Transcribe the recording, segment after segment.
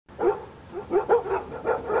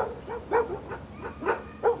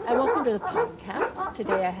to the podcast.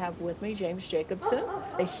 Today I have with me James Jacobson.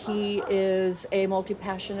 He is a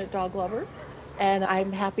multi-passionate dog lover, and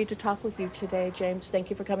I'm happy to talk with you today, James. Thank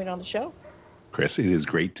you for coming on the show. Chris, it is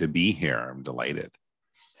great to be here. I'm delighted.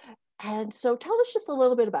 And so tell us just a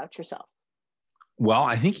little bit about yourself. Well,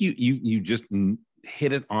 I think you just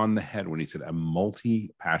hit it on the head when you said a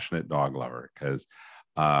multi-passionate dog lover, because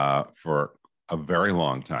for a very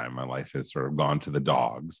long time, my life has sort of gone to the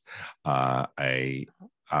dogs. I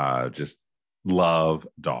just love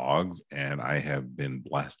dogs, and I have been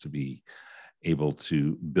blessed to be able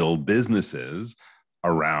to build businesses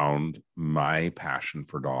around my passion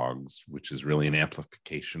for dogs, which is really an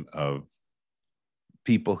amplification of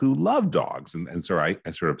people who love dogs. And so I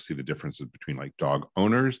sort of see the differences between like dog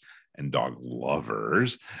owners and dog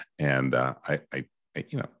lovers. And I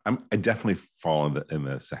definitely fall in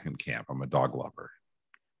the second camp. I'm a dog lover.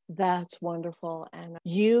 That's wonderful. And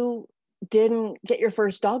you didn't get your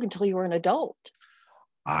first dog until you were an adult.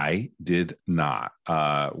 I did not.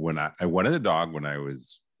 When I wanted a dog when I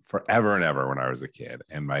was forever and ever when I was a kid.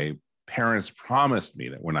 And my parents promised me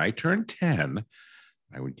that when I turned 10,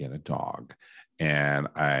 I would get a dog. And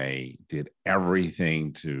I did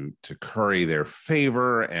everything to curry their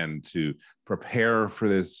favor and to prepare for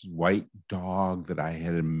this white dog that I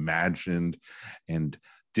had imagined, and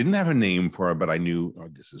didn't have a name for her, but I knew, oh,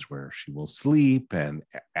 this is where she will sleep. And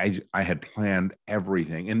I had planned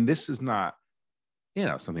everything. And this is not,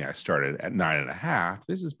 something I started at 9.5.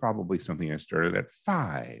 This is probably something I started at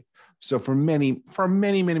 5. So for many,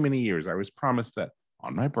 many years, I was promised that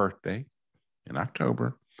on my birthday in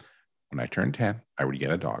October, when I turned 10, I would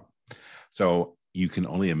get a dog. So you can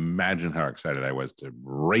only imagine how excited I was to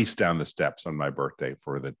race down the steps on my birthday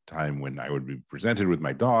for the time when I would be presented with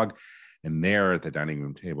my dog. And there at the dining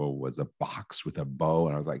room table was a box with a bow.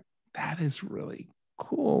 And I was like, that is really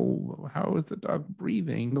cool. How is the dog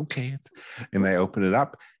breathing? Okay. And I open it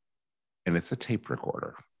up and it's a tape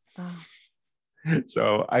recorder. Oh.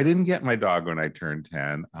 So I didn't get my dog when I turned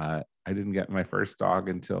 10. I didn't get my first dog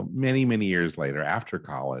until many, many years later after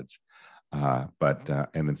college. And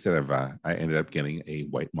instead of, I ended up getting a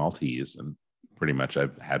white Maltese, and pretty much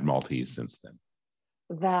I've had Maltese since then.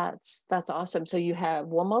 That's awesome. So you have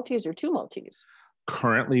one Maltese or two Maltese?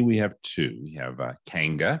 Currently, we have two. We have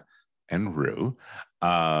Kanga and Rue.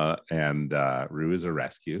 Rue is a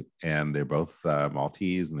rescue, and they're both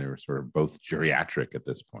Maltese, and they're sort of both geriatric at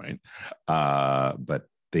this point. But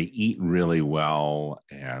they eat really well,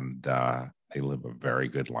 and they live a very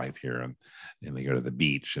good life here, and they go to the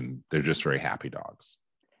beach, and they're just very happy dogs.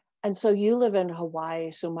 And so you live in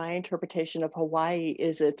Hawaii. So my interpretation of Hawaii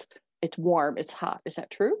is it's warm, it's hot. Is that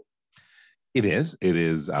true? It is. It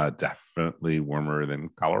is definitely warmer than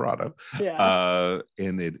Colorado. Yeah.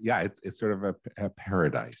 It's sort of a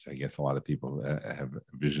paradise. I guess a lot of people have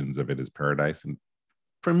visions of it as paradise, and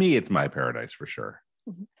for me, it's my paradise for sure.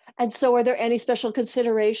 Mm-hmm. And so, are there any special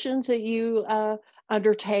considerations that you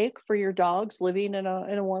undertake for your dogs living in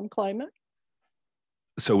a warm climate?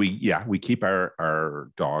 So we keep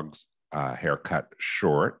our dogs' hair cut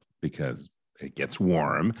short because it gets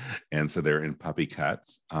warm, and so they're in puppy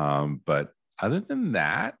cuts. But other than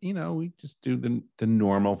that, we just do the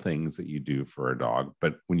normal things that you do for a dog.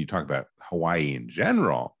 But when you talk about Hawaii in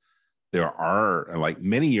general, there are, like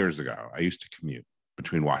many years ago, I used to commute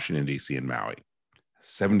between Washington, D.C. and Maui,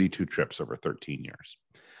 72 trips over 13 years.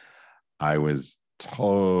 I was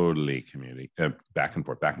totally commuting back and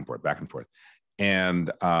forth.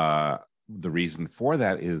 And the reason for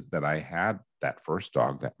that is that I had that first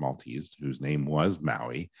dog, that Maltese, whose name was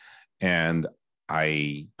Maui, and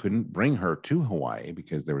I couldn't bring her to Hawaii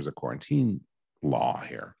because there was a quarantine law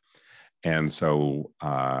here. And so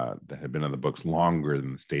that had been on the books longer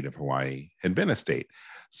than the state of Hawaii had been a state.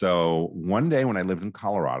 So one day when I lived in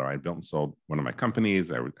Colorado, I built and sold one of my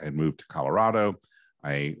companies. I had moved to Colorado.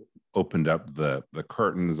 I opened up the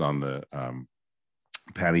curtains on the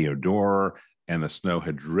patio door, and the snow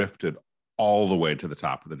had drifted all the way to the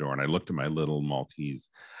top of the door. And I looked at my little Maltese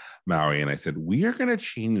Maui and I said, we are going to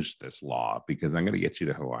change this law because I'm going to get you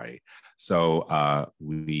to Hawaii. So I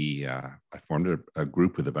formed a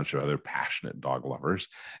group with a bunch of other passionate dog lovers,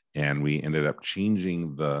 and we ended up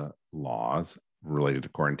changing the laws related to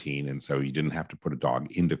quarantine. And so you didn't have to put a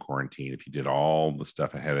dog into quarantine if you did all the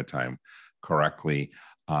stuff ahead of time correctly.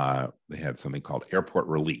 They had something called airport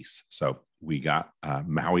release. So we got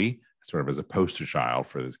Maui sort of as a poster child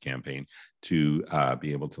for this campaign to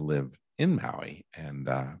be able to live in Maui. And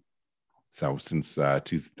so since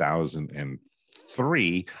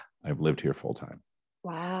 2003, I've lived here full time.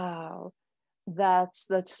 Wow. That's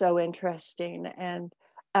so interesting. And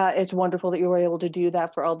it's wonderful that you were able to do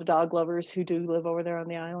that for all the dog lovers who do live over there on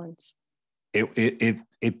the islands. It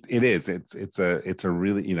is. It's a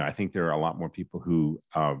really, I think there are a lot more people who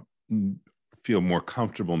feel more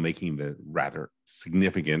comfortable making the rather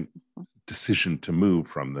significant decision to move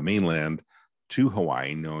from the mainland to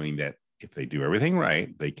Hawaii, knowing that if they do everything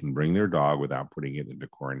right, they can bring their dog without putting it into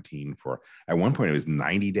quarantine for, at one point it was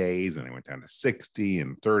 90 days, and it went down to 60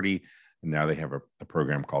 and 30. And now they have a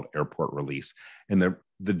program called Airport Release. And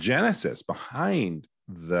the genesis behind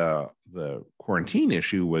the quarantine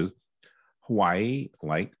issue was Hawaii,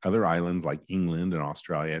 like other islands like England and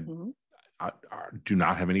Australia, do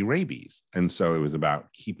not have any rabies. And so it was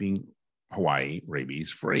about keeping Hawaii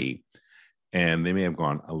rabies free. And they may have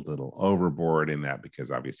gone a little overboard in that,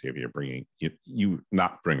 because obviously if you're bringing, you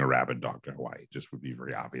not bring a rabid dog to Hawaii, just would be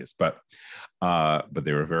very obvious. But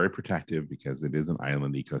they were very protective because it is an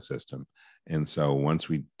island ecosystem. And so once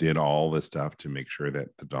we did all this stuff to make sure that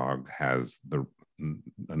the dog has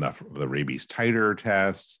enough of the rabies titer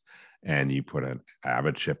tests, and you put an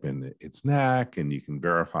Abbott chip in its neck, and you can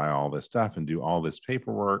verify all this stuff and do all this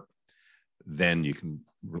paperwork, then you can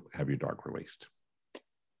have your dog released.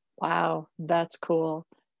 Wow, that's cool.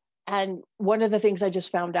 And one of the things I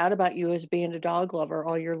just found out about you as being a dog lover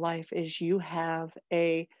all your life is you have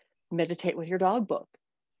a meditate with your dog book.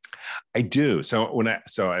 I do. So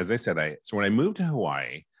as I said, when I moved to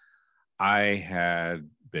Hawaii, I had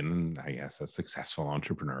been, I guess, a successful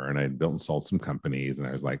entrepreneur, and I had built and sold some companies, and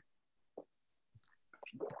I was like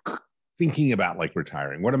thinking about like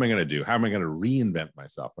retiring. What am I going to do? How am I going to reinvent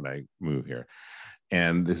myself when I move here?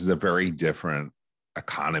 And this is a very different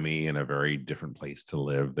economy and a very different place to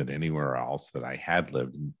live than anywhere else that I had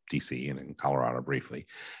lived in DC and in Colorado briefly.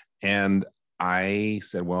 And I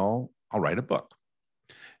said, well, I'll write a book.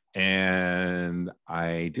 And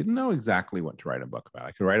I didn't know exactly what to write a book about.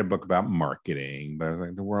 I could write a book about marketing, but I was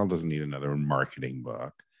like, the world doesn't need another marketing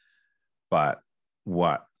book. But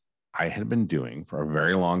what I had been doing for a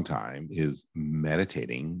very long time is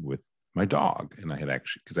meditating with my dog. And I had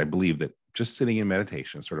actually, because I believe that just sitting in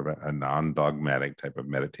meditation, sort of a non-dogmatic type of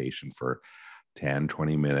meditation for 10,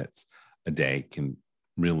 20 minutes a day, can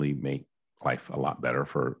really make life a lot better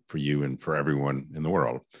for you and for everyone in the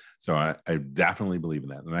world. So I definitely believe in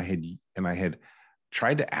that. And I had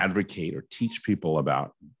tried to advocate or teach people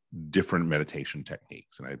about different meditation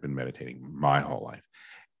techniques. And I've been meditating my whole life.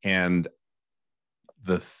 And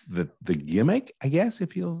the gimmick, I guess,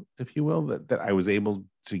 if you will, that I was able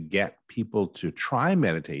to get people to try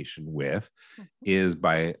meditation with is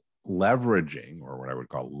by leveraging, or what I would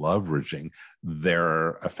call leveraging,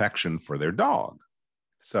 their affection for their dog.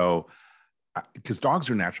 So, because dogs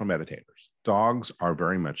are natural meditators. Dogs are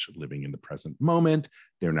very much living in the present moment.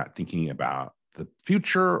 They're not thinking about the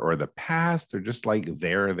future or the past. They're just like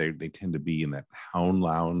there. They tend to be in that hound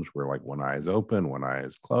lounge where like one eye is open, one eye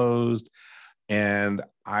is closed. And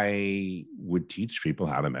I would teach people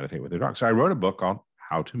how to meditate with their dog. So I wrote a book on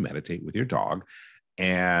how to meditate with your dog,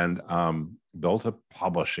 and built a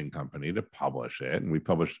publishing company to publish it. And we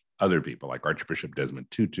published other people like Archbishop Desmond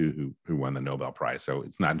Tutu, who won the Nobel Prize. So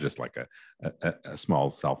it's not just like a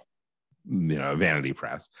small vanity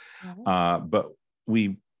press. Mm-hmm. But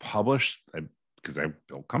we published, because I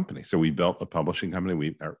built companies. So we built a publishing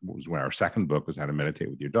company. Was when our second book was How to Meditate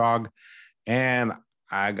with Your Dog. And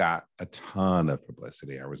I got a ton of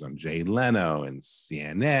publicity. I was on Jay Leno and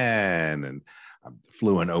CNN, and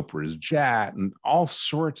flew on Oprah's jet and all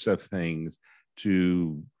sorts of things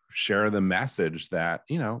to share the message that,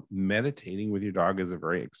 meditating with your dog is a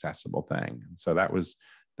very accessible thing. And so that was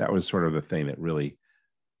sort of the thing that really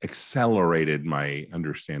accelerated my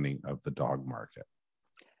understanding of the dog market.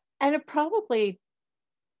 And it probably,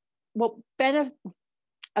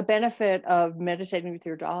 a benefit of meditating with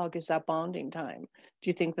your dog is that bonding time. Do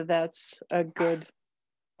you think that that's a good?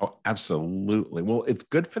 Oh, absolutely. Well, it's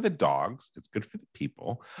good for the dogs. It's good for the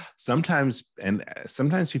people. Sometimes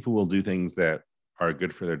people will do things that are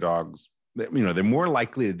good for their dogs. They're more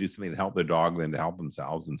likely to do something to help their dog than to help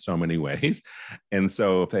themselves in so many ways. And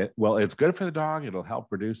so it's good for the dog. It'll help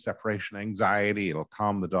reduce separation anxiety. It'll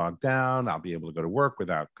calm the dog down. I'll be able to go to work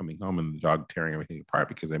without coming home and the dog tearing everything apart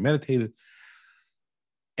because I meditated.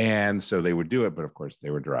 And so they would do it, but of course they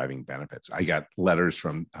were deriving benefits. I got letters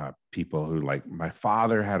from people who, like, my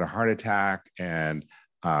father had a heart attack, and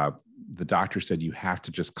the doctor said, you have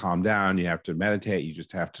to just calm down. You have to meditate. You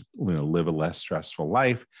just have to, live a less stressful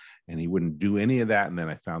life. And he wouldn't do any of that. And then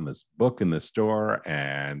I found this book in the store,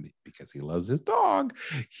 and because he loves his dog,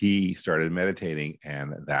 he started meditating,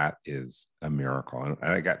 and that is a miracle. And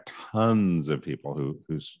I got tons of people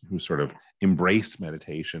who sort of embraced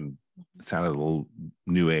meditation. It sounded a little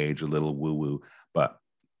new age, a little woo woo, but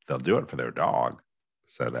they'll do it for their dog.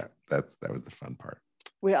 So that was the fun part.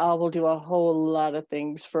 We all will do a whole lot of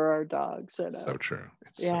things for our dogs. So true.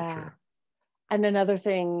 It's so Yeah. true. And another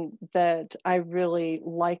thing that I really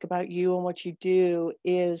like about you and what you do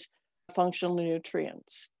is functional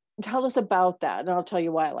nutrients. Tell us about that, and I'll tell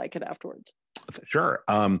you why I like it afterwards. Sure.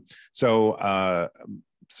 So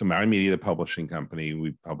Maui Media, the publishing company,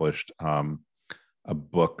 we published a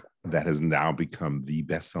book that has now become the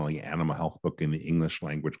best-selling animal health book in the English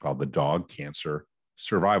language called The Dog Cancer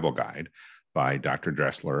Survival Guide by Dr.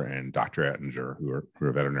 Dressler and Dr. Ettinger, who are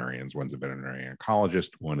veterinarians. One's a veterinary oncologist.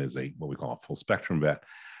 One is what we call a full spectrum vet.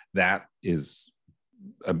 That is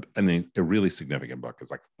a really significant book.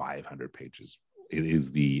 It's like 500 pages. It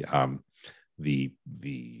is the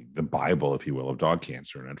Bible, if you will, of dog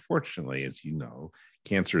cancer. And unfortunately, as you know,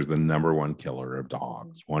 cancer is the number one killer of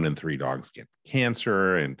dogs. 1 in 3 dogs get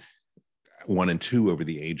cancer, and 1 in 2 over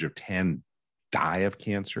the age of 10 die of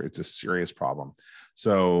cancer. It's a serious problem.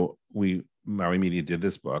 So Maui Media did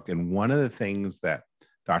this book. And one of the things that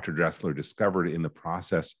Dr. Dressler discovered in the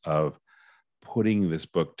process of putting this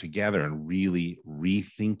book together and really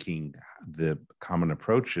rethinking the common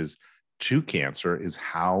approaches to cancer is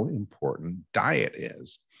how important diet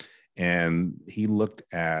is. And he looked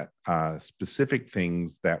at specific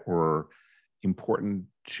things that were important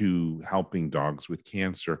to helping dogs with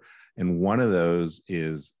cancer. And one of those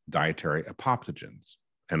is dietary apoptogens.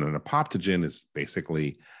 And an apoptogen is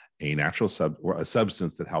basically a natural a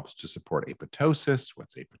substance that helps to support apoptosis.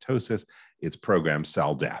 What's apoptosis? It's programmed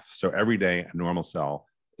cell death. So every day, a normal cell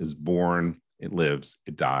is born, it lives,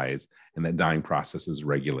 it dies, and that dying process is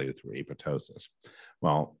regulated through apoptosis.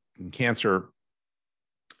 Well, in cancer,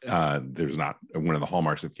 there's not, one of the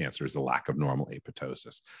hallmarks of cancer is the lack of normal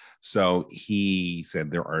apoptosis. So he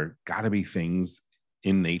said there are got to be things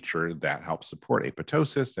in nature that help support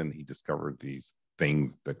apoptosis, and he discovered these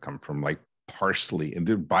things that come from like parsley, and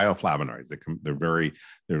they're bioflavonoids.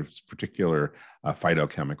 There's particular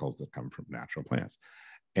phytochemicals that come from natural plants.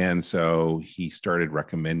 And so he started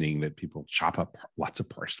recommending that people chop up lots of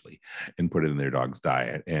parsley and put it in their dog's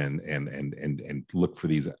diet, and look for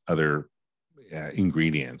these other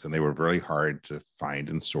ingredients. And they were very hard to find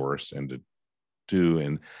and source and to do.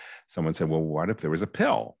 And someone said, well, what if there was a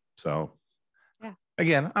pill? So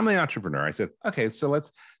again, I'm the entrepreneur. I said, okay, so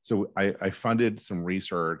I funded some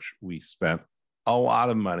research. We spent a lot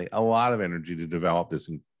of money, a lot of energy to develop this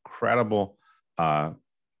incredible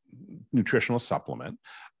nutritional supplement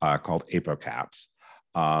called ApoCaps.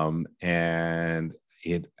 And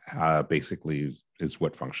it basically is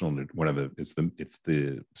what it's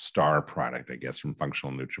the star product, I guess, from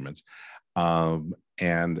functional nutriments.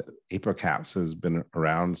 And ApoCaps has been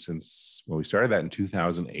around since, well, we started that in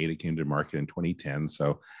 2008. It came to market in 2010.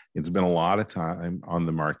 So it's been a lot of time on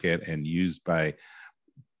the market and used by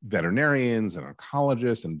veterinarians and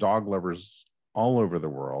oncologists and dog lovers all over the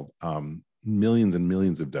world, millions and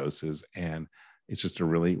millions of doses. And it's just a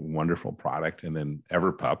really wonderful product. And then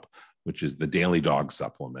EverPup, which is the daily dog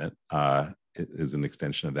supplement, is an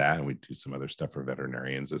extension of that. And we do some other stuff for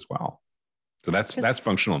veterinarians as well. So that's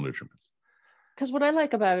functional nutriments. Because what I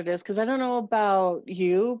like about it is, because I don't know about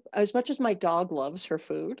you, as much as my dog loves her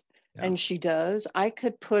food, and she does, I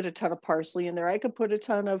could put a ton of parsley in there. I could put a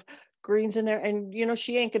ton of greens in there, and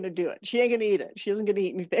she ain't going to do it. She ain't going to eat it. She isn't going to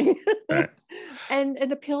eat anything. Right. And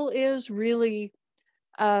the pill is really,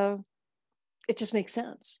 it just makes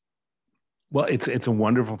sense. Well, it's a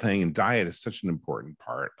wonderful thing, and diet is such an important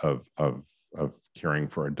part of caring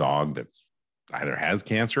for a dog that's either has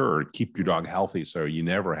cancer or keep your dog healthy so you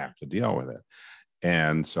never have to deal with it.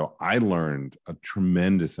 And so I learned a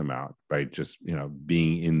tremendous amount by just,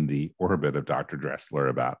 being in the orbit of Dr. Dressler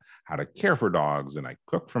about how to care for dogs. And I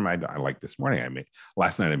cook for my dog. Like this morning,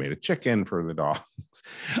 last night I made a chicken for the dogs.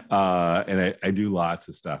 And I do lots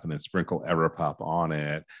of stuff and then sprinkle EverPup on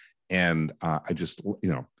it. And I just,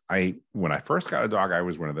 when I first got a dog, I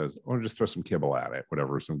was one of those, just throw some kibble at it,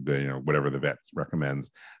 whatever the vet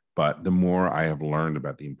recommends. But the more I have learned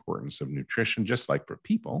about the importance of nutrition, just like for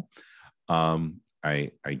people,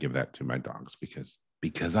 I give that to my dogs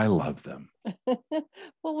because I love them.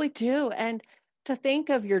 Well, we do. And to think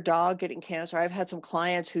of your dog getting cancer, I've had some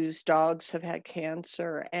clients whose dogs have had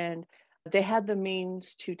cancer, and they had the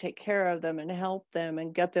means to take care of them and help them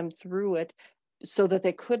and get them through it so that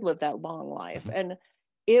they could live that long life. Mm-hmm. And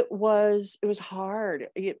it was hard.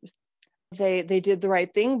 They did the right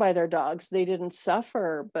thing by their dogs. They didn't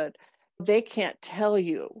suffer, but they can't tell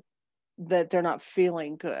you that they're not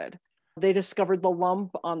feeling good. They discovered the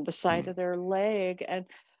lump on the side of their leg. And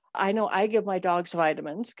I know I give my dogs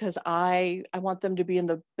vitamins because I want them to be in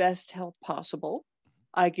the best health possible.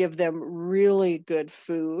 I give them really good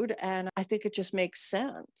food. And I think it just makes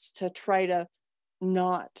sense to try to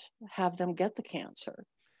not have them get the cancer.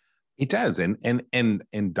 It does,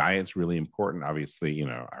 and diet's really important. Obviously,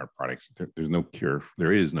 our products. There's no cure.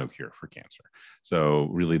 There is no cure for cancer. So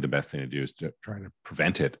really, the best thing to do is to try to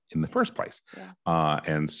prevent it in the first place,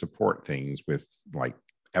 and support things with like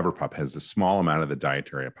Everpup has a small amount of the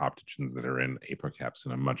dietary apoptogens that are in apocaps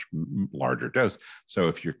in a much larger dose. So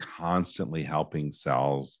if you're constantly helping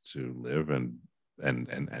cells to live and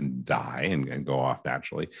die and go off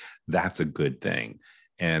naturally, that's a good thing.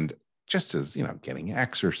 And just as getting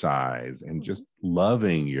exercise and just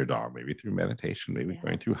loving your dog, maybe through meditation, maybe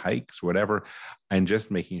going through hikes, whatever, and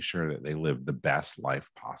just making sure that they live the best life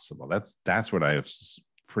possible. That's what I've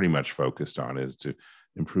pretty much focused on, is to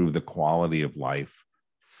improve the quality of life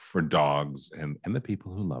for dogs and the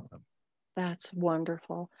people who love them. That's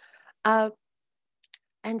wonderful. And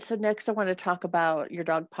so next I want to talk about your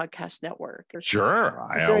dog podcast network. Sure.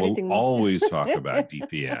 I will always talk about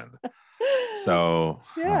DPN. So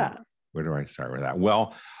where do I start with that?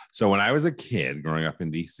 Well, so when I was a kid growing up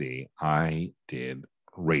in DC, I did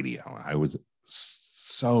radio. I was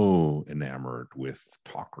so enamored with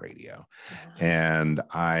talk radio, and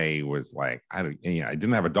I was like, I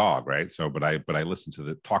didn't have a dog, right? So, but I listened to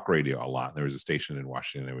the talk radio a lot. There was a station in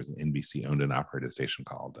Washington. There was an NBC owned and operated station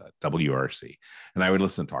called WRC, and I would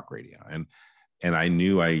listen to talk radio, and I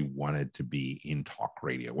knew I wanted to be in talk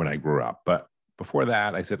radio when I grew up. But before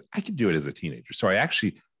that, I said I could do it as a teenager. So I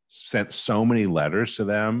actually sent so many letters to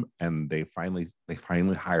them, and they finally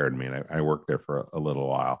hired me, and I worked there for a little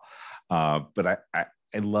while. But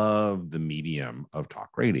I love the medium of talk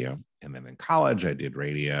radio. And then in college, I did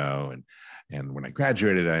radio, and when I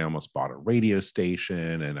graduated, I almost bought a radio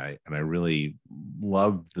station, and I really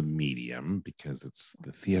loved the medium because it's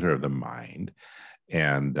the theater of the mind,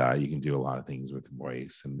 and you can do a lot of things with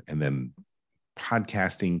voice. And then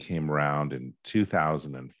podcasting came around in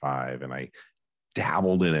 2005, and I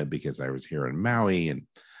dabbled in it because I was here in Maui, and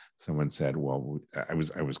someone said, well, I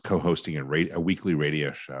was co-hosting a weekly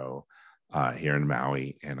radio show here in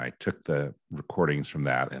Maui, and I took the recordings from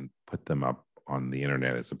that and put them up on the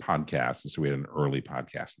internet as a podcast. And so we had an early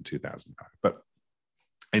podcast in 2005, but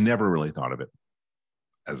I never really thought of it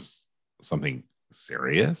as something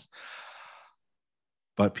serious.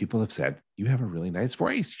 But people have said, you have a really nice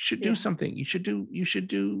voice. You should do something. You should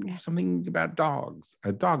do something about dogs,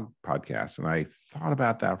 a dog podcast. And I thought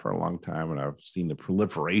about that for a long time. And I've seen the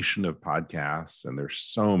proliferation of podcasts, and there's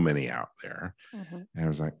so many out there. And I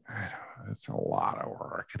was like, it's a lot of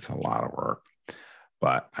work. It's a lot of work.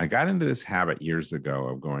 But I got into this habit years ago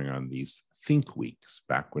of going on these Think Weeks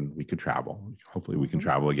back when we could travel. Hopefully we can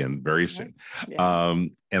travel again very soon.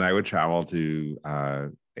 And I would travel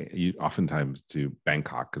to oftentimes to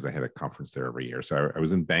Bangkok, because I had a conference there every year. So I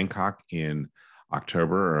was in Bangkok in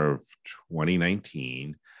October of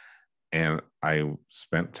 2019, and I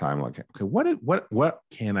spent time like, okay, what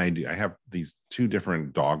can I do? I have these two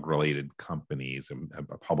different dog related companies,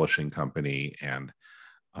 a publishing company and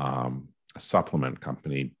a supplement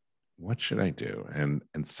company. What should I do? And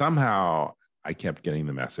somehow I kept getting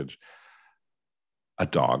the message, a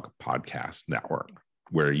dog podcast network,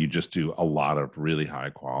 where you just do a lot of really high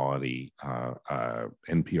quality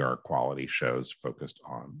NPR quality shows focused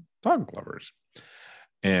on dog lovers.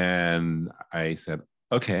 And I said,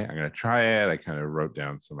 okay, I'm going to try it. I kind of wrote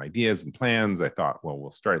down some ideas and plans. I thought, well,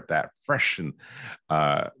 we'll start that fresh in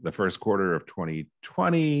the first quarter of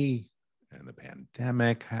 2020, and the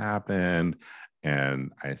pandemic happened.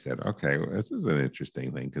 And I said, okay, well, this is an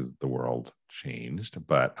interesting thing because the world changed.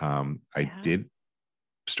 But I did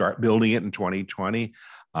start building it in 2020.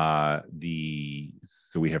 So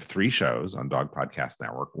we have 3 shows on Dog Podcast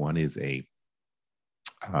Network. One is the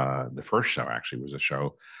first show actually was a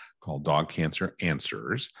show called Dog Cancer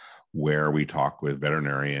Answers, where we talk with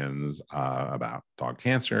veterinarians about dog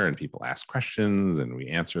cancer, and people ask questions and we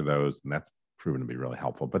answer those. And that's proven to be really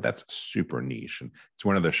helpful, but that's super niche. And it's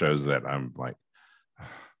one of the shows that I'm like,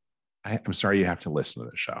 I'm sorry you have to listen to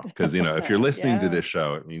this show, because if you're listening to this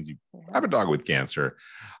show, it means you have a dog with cancer.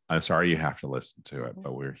 I'm sorry you have to listen to it,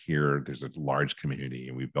 but we're here. There's a large community,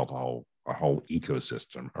 and we've built a whole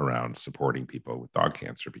ecosystem around supporting people with dog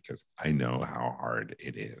cancer, because I know how hard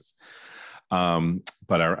it is.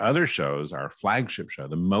 But our other shows, our flagship show,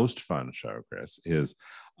 the most fun show, Chris, is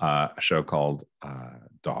a show called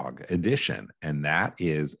Dog Edition, and that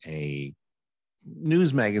is a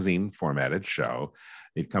news magazine formatted show.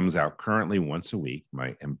 It comes out currently once a week.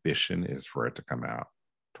 My ambition is for it to come out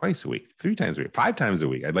twice a week, 3 times a week, 5 times a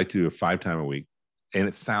week. I'd like to do a 5 time a week. And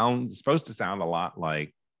it's supposed to sound a lot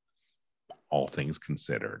like All Things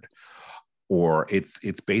Considered, or it's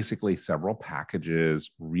basically several packages,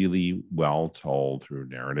 really well told through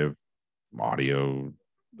narrative audio,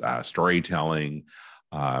 storytelling.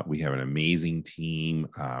 We have an amazing team.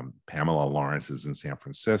 Pamela Lawrence is in San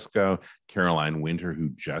Francisco. Caroline Winter, who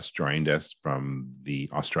just joined us from the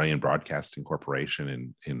Australian Broadcasting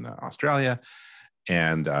Corporation in Australia,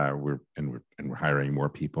 and we're hiring more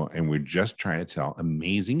people, and we're just trying to tell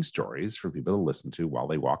amazing stories for people to listen to while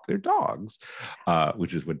they walk their dogs,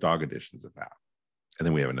 which is what Dog Edition is about. And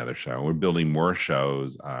then we have another show. We're building more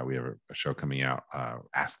shows. We have a show coming out,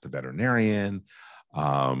 Ask the Veterinarian,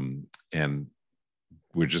 and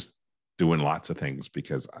we're just doing lots of things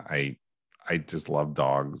because I just love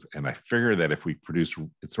dogs, and I figure that if we produce,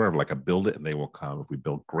 it's sort of like a build it and they will come. If we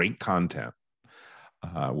build great content,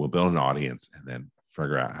 we'll build an audience and then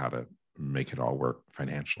figure out how to make it all work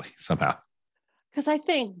financially somehow. Because I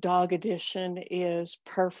think Dog Edition is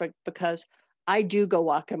perfect because I do go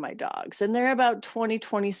walking my dogs, and they're about 20,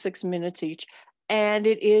 26 minutes each. And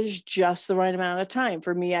it is just the right amount of time.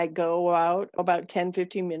 For me, I go out about 10,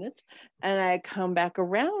 15 minutes and I come back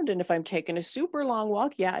around. And if I'm taking a super long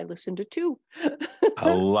walk, yeah, I listen to 2.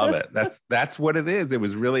 I love it. That's what it is. It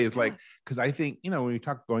was really, it's like, because I think, when we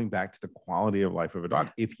talk going back to the quality of life of a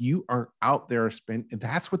dog, if you are out there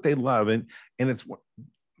that's what they love. And it's what,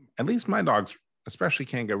 at least my dogs, especially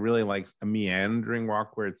Kanga, really likes a meandering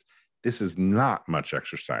walk where this is not much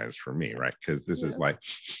exercise for me, right? Because this is like,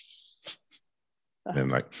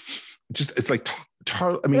 and like, just, it's like,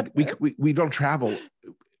 I mean, we don't travel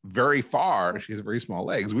very far. She has very small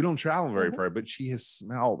legs. We don't travel very far, but she has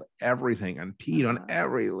smelled everything and peed on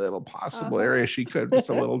every little possible area she could, just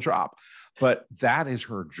a little drop. But that is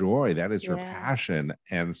her joy. That is her passion.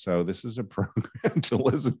 And so this is a program to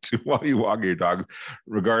listen to while you walk your dogs,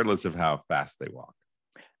 regardless of how fast they walk.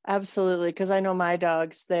 Absolutely. Because I know my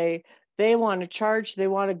dogs, they want to charge, they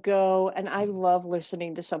want to go. And I love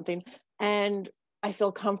listening to something. And I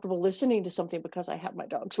feel comfortable listening to something because I have my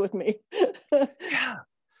dogs with me.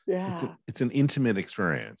 Yeah. It's an intimate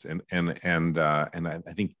experience. And I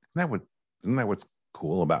think isn't that what's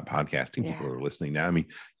cool about podcasting? People are listening now. I mean,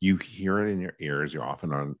 you hear it in your ears, you're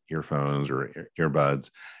often on earphones or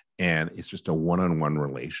earbuds, and it's just a one-on-one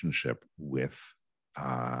relationship with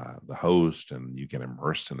the host, and you get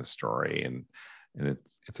immersed in the story, and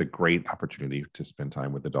it's a great opportunity to spend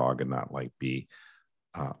time with the dog and not like be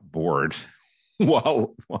bored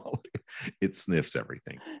while it sniffs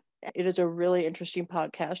everything. It is a really interesting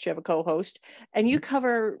podcast. You have a co-host, and you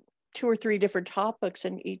cover 2 or 3 different topics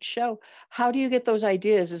in each show. How do you get those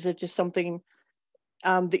ideas? Is it just something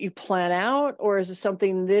that you plan out, or is it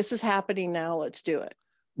something, this is happening now, let's do it?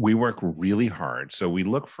 We work really hard. So we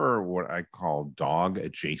look for what I call dog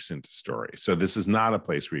adjacent stories. So this is not a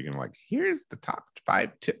place where you can like, here's the top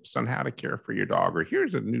 5 tips on how to care for your dog, or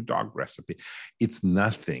here's a new dog recipe. It's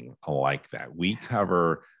nothing like that. We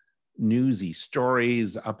cover newsy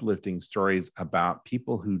stories, uplifting stories about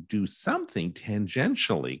people who do something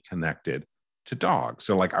tangentially connected to dogs.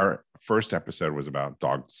 So like our first episode was about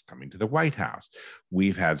dogs coming to the White House.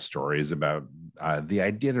 We've had stories about the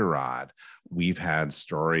Iditarod. We've had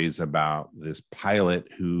stories about this pilot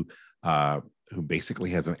who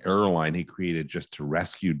basically has an airline he created just to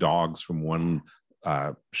rescue dogs from one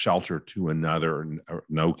shelter to another,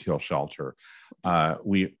 no-kill shelter.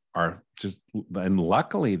 We are just, and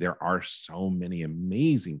luckily there are so many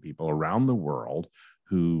amazing people around the world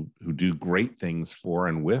who do great things for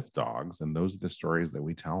and with dogs. And those are the stories that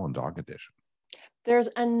we tell on Dog Edition. There's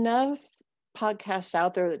enough podcasts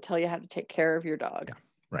out there that tell you how to take care of your dog. Yeah,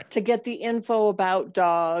 right. To get the info about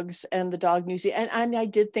dogs and the dog news. And I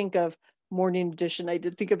did think of Morning Edition. I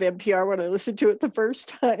did think of NPR when I listened to it the first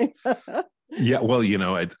time. Yeah, well,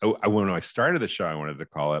 when I started the show, I wanted to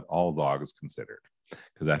call it All Dogs Considered,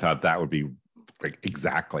 because I thought that would be like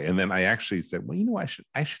exactly. And then I actually said, well, I should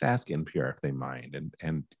ask NPR if they mind.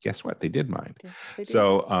 And guess what? They did mind. They did.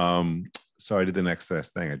 So I did the next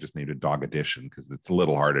best thing. I just named it Dog Edition, because it's a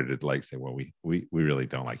little harder to like say, well, we really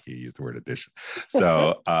don't like you use the word edition.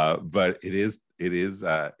 So, but it is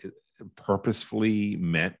purposefully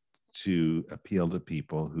meant to appeal to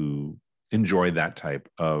people who enjoy that type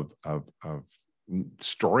of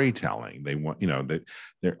storytelling. They want, that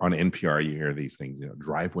they're on NPR, you hear these things,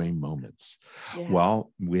 driveway moments. Yeah.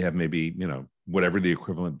 Well, we have maybe, whatever the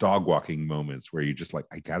equivalent dog walking moments where you just like,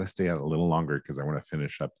 I got to stay out a little longer because I want to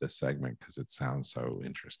finish up this segment because it sounds so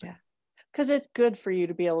interesting. Yeah. Because it's good for you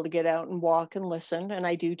to be able to get out and walk and listen. And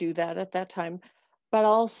I do that at that time. But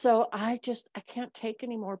also, I can't take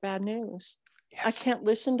any more bad news. Yes. I can't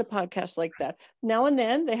listen to podcasts like that. Now and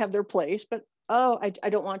then they have their place, but I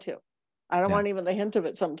don't want to. I don't want even the hint of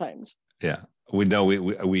it sometimes. Yeah, we know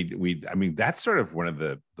I mean, that's sort of one of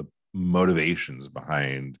the motivations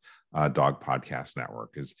behind Dog Podcast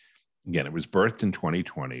Network is again, it was birthed in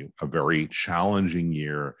 2020, a very challenging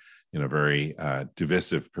year in a very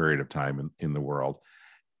divisive period of time in the world.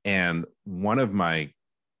 And one of my,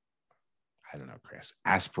 I don't know, Chris,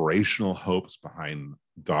 aspirational hopes behind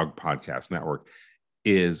Dog Podcast Network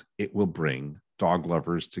is it will bring dog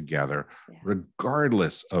lovers together,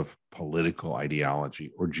 regardless of political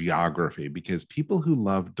ideology or geography, because people who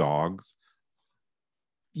love dogs,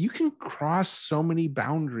 you can cross so many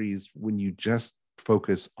boundaries when you just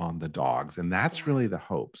focus on the dogs. And that's really the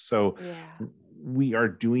hope. So we are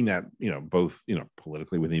doing that, both,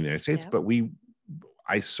 politically within the United States, but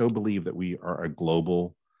I so believe that we are a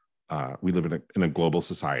global, we live in a global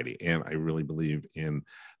society. And I really believe in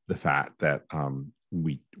the fact that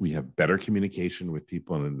we have better communication with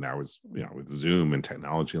people. And now with Zoom and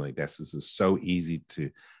technology like this is so easy to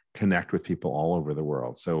connect with people all over the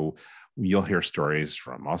world. So you'll hear stories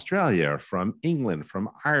from Australia, from England, from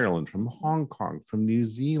Ireland, from Hong Kong, from New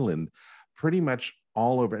Zealand, pretty much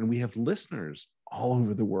all over. And we have listeners all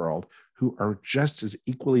over the world who are just as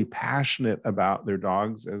equally passionate about their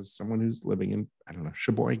dogs as someone who's living in, I don't know,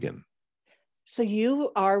 Sheboygan. So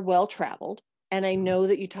you are well-traveled, and I know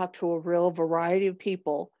that you talk to a real variety of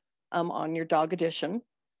people on your dog edition.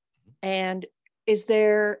 And is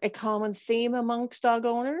there a common theme amongst dog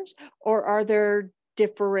owners, or are there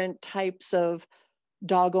different types of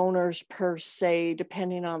dog owners per se,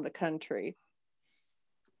 depending on the country?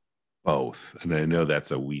 Both. And I know that's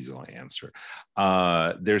a weasel answer.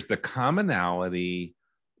 There's the commonality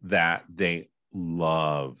that they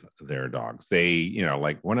love their dogs. They,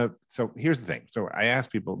 so here's the thing. So I ask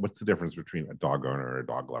people, what's the difference between a dog owner or a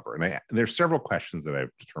dog lover? And there's several questions that I've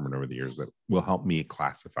determined over the years that will help me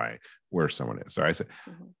classify where someone is. So I said,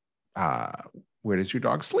 where does your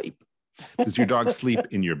dog sleep? Does your dog sleep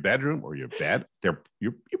in your bedroom or your bed?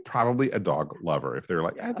 You're probably a dog lover. If they're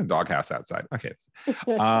like, I have a dog house outside. Okay.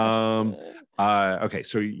 Okay.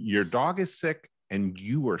 So your dog is sick and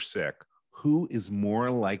you are sick. Who is more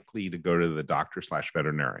likely to go to the doctor /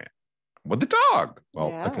 veterinarian? Well, the dog.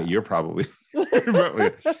 Well, okay. You're probably,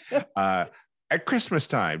 at Christmas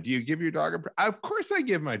time, do you give your dog a present? Of course I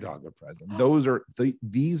give my dog a present.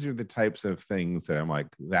 These are the types of things that I'm like,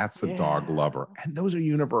 that's a dog lover. And those are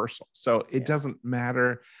universal. So it doesn't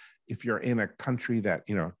matter if you're in a country that,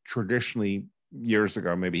 traditionally years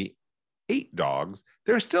ago, maybe ate dogs.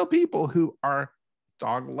 There are still people who are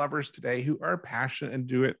dog lovers today who are passionate and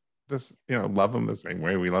do it this, love them the same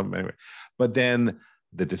way we love them anyway. But then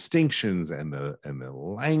the distinctions and the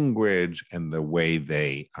language and the way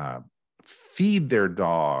they, feed their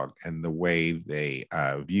dog and the way they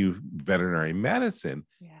view veterinary medicine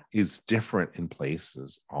is different in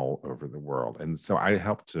places all over the world. And so I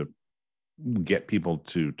help to get people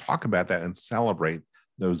to talk about that and celebrate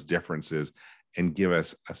those differences and give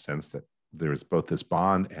us a sense that there's both this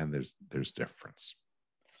bond and there's difference.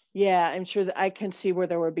 Yeah, I'm sure that I can see where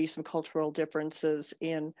there would be some cultural differences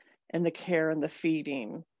in the care and the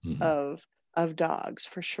feeding of dogs,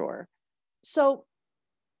 for sure. So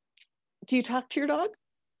do you talk to your dog?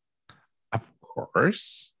 Of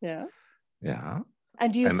course. Yeah. Yeah.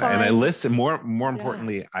 And do you and I listen. More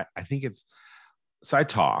importantly, I think it's, so I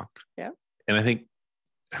talk. Yeah. And I think,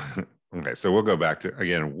 okay, so we'll go back to,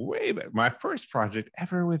 again, way back. My first project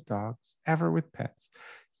ever with dogs, ever with pets.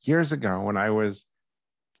 Years ago, when I was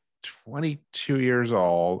 22 years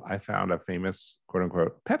old, I found a famous, quote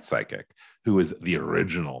unquote, pet psychic who was the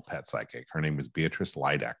original pet psychic. Her name was Beatrice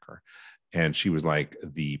Leidecker. And she was like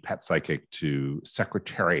the pet psychic to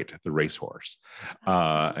Secretariat at the racehorse.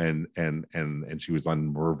 And she was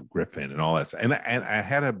on Merv Griffin and all that. And I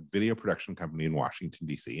had a video production company in Washington,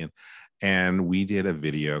 D.C. And we did a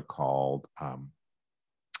video called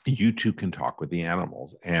You Two Can Talk with the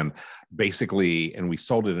Animals. And basically, and we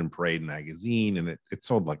sold it in Parade magazine, and it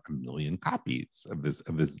sold like 1 million copies of this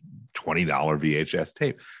 $20 VHS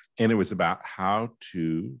tape. And it was about how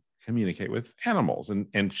to communicate with animals. And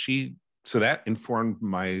so that informed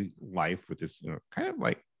my life with this, kind of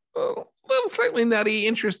like a little slightly nutty,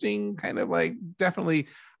 interesting, kind of like definitely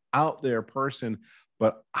out there person.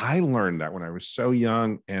 But I learned that when I was so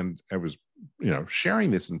young, and I was,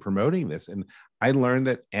 sharing this and promoting this. And I learned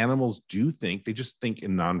that animals do think, they just think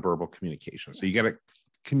in nonverbal communication. So you got to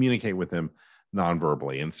communicate with them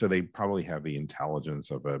nonverbally. And so they probably have the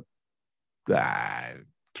intelligence of a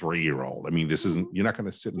 3-year-old. I mean, this isn't, you're not going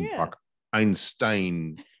to sit and talk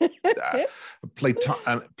Einstein, Plato.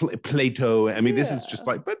 I mean, this is just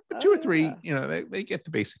like, but 2 or 3, they get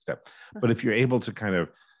the basic stuff. But if you're able to kind of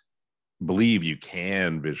believe you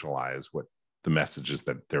can visualize what the messages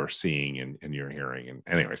that they're seeing and you're hearing. And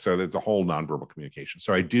anyway, so there's a whole nonverbal communication.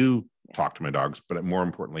 So I do talk to my dogs, but more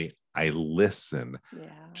importantly, I listen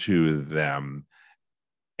to them.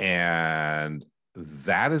 And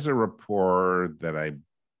that is a rapport that I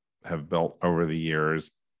have built over the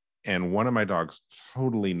years. And one of my dogs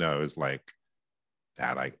totally knows, like,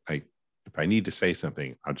 Dad, I if I need to say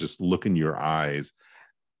something, I'll just look in your eyes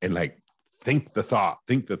and like think the thought.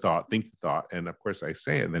 And of course I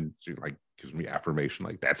say it, and then she like gives me affirmation,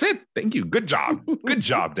 like, that's it. Thank you. Good job. Good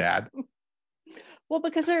job, Dad. Well,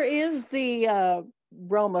 because there is the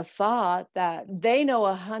realm of thought that they know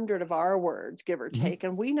 100 of our words, give or take,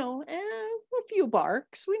 and we know a few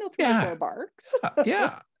barks. We know 3 or 4 barks.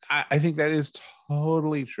 Yeah. I think that is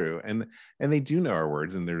totally true. And they do know our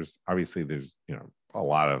words. And there's a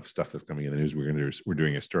lot of stuff that's coming in the news. We're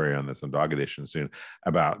doing a story on this on Dog Edition soon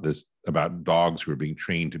about dogs who are being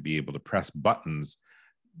trained to be able to press buttons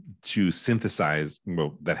to synthesize,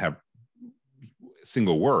 that have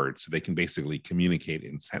single words, so they can basically communicate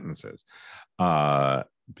in sentences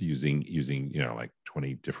using like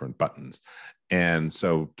 20 different buttons. And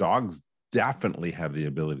so dogs definitely have the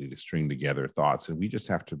ability to string together thoughts, and we just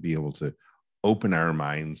have to be able to open our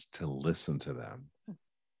minds to listen to them.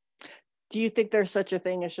 Do you think there's such a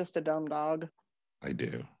thing as just a dumb dog? I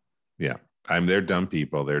do. Yeah. They're dumb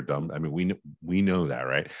people. They're dumb. I mean, we know that,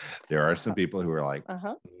 right? There are some people who are like,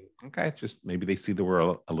 okay, just maybe they see the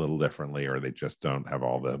world a little differently, or they just don't have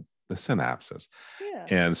all the synapses. Yeah.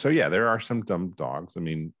 And so, yeah, there are some dumb dogs. I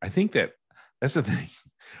mean, I think that's the thing.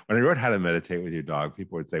 When I wrote How to Meditate with Your Dog,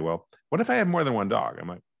 people would say, well, what if I have more than one dog? I'm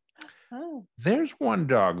like, there's one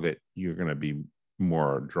dog that you're going to be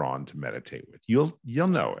more drawn to meditate with. You'll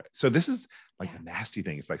know it. So this is like a nasty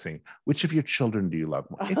thing. It's like saying, which of your children do you love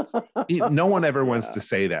more? No one ever wants to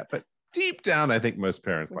say that, but deep down, I think most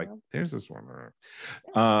parents like, there's this one.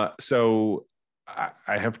 So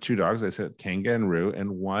I have 2 dogs. I said Kanga and Roo,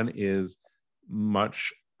 and one is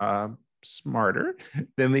much smarter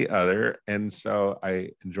than the other, and so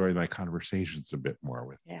I enjoy my conversations a bit more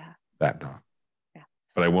with that dog.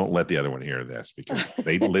 But I won't let the other one hear this, because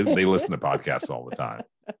they listen to podcasts all the time.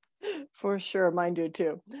 For sure, mine do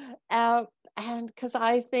too. And because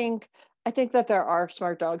I think that there are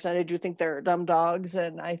smart dogs, and I do think there are dumb dogs,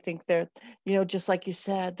 and I think they're, just like you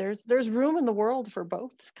said, there's room in the world for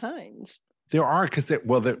both kinds. There are, because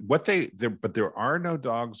but there are no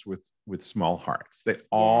dogs with small hearts. They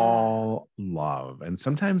all love, and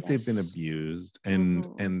sometimes they've been abused,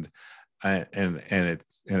 and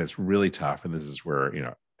it's really tough. And this is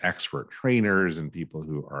where expert trainers and people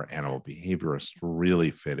who are animal behaviorists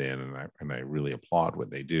really fit in, and I really applaud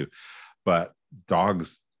what they do. But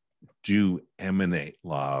dogs do emanate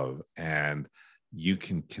love, and you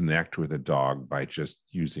can connect with a dog by just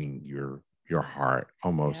using your heart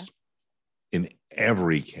almost in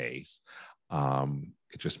every case.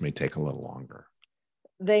 It just may take a little longer.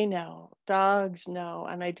 They know, dogs know.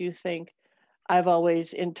 And I do think I've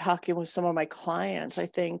always, in talking with some of my clients, I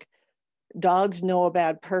think dogs know a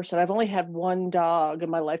bad person. I've only had one dog in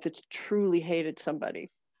my life that's truly hated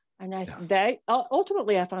somebody. And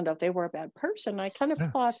ultimately I found out they were a bad person. I kind of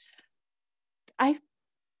thought, I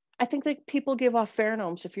think that people give off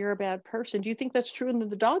pheromones if you're a bad person. Do you think that's true? And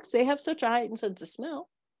the dogs, they have such a heightened sense of smell.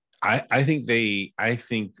 I think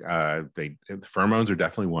pheromones are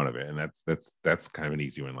definitely one of it. And that's kind of an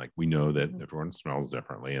easy one. Like, we know that everyone smells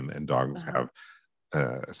differently, and dogs have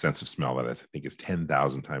a sense of smell that I think is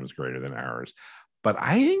 10,000 times greater than ours. But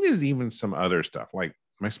I think there's even some other stuff. Like,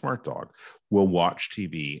 my smart dog will watch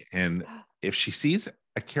TV, and if she sees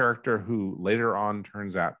a character who later on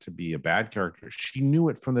turns out to be a bad character, she knew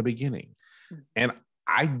it from the beginning. And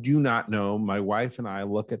I do not know. My wife and I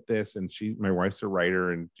look at this, and my wife's a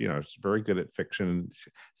writer, and she's very good at fiction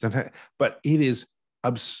sometimes, but it is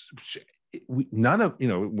we're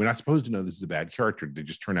not supposed to know this is a bad character. They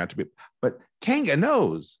just turn out to be. But Kanga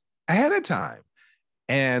knows ahead of time.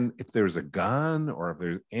 And if there's a gun or if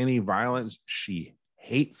there's any violence, she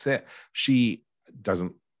hates it. She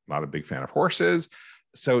not a big fan of horses.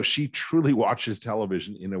 So she truly watches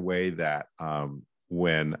television in a way that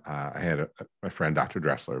when I had my friend, Dr.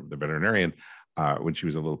 Dressler, the veterinarian, when she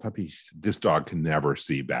was a little puppy, she said, this dog can never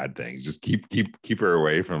see bad things. Just keep her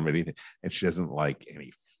away from anything. And she doesn't like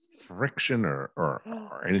any friction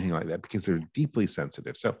or anything like that, because they're deeply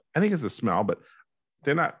sensitive. So I think it's the smell, but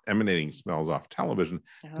they're not emanating smells off television.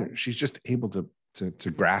 She's just able to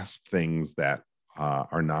grasp things that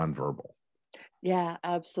are nonverbal. Yeah,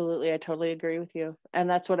 absolutely. I totally agree with you. And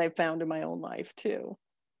that's what I found in my own life too.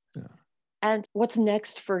 Yeah. And what's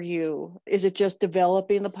next for you? Is it just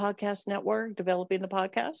developing the podcast network, developing the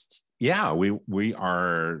podcasts? Yeah, we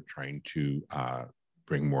are trying to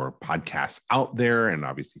bring more podcasts out there, and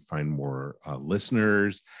obviously find more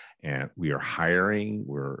listeners. And we are hiring.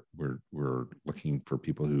 We're looking for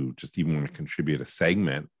people who just even want to contribute a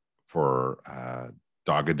segment for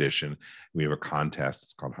Dog Edition. We have a contest.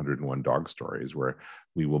 It's called 101 Dog Stories, where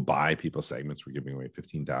we will buy people segments. We're giving away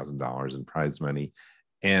 $15,000 in prize money,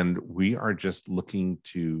 and we are just looking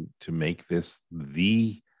to make this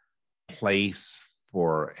the place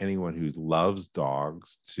for anyone who loves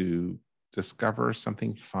dogs to discover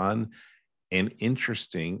something fun and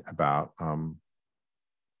interesting about the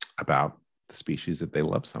species that they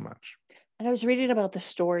love so much. And I was reading about the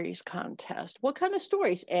stories contest. What kind of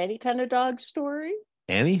stories? Any kind of dog story?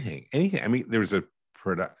 Anything. I mean, there's a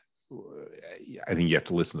product. I think you have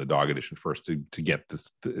to listen to Dog Edition first to get this.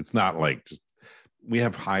 It's not like just, we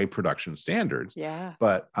have high production standards. Yeah.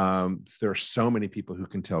 But there are so many people who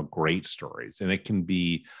can tell great stories, and it can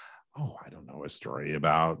be, I don't know, a story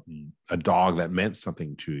about a dog that meant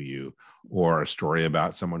something to you, or a story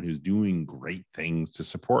about someone who's doing great things to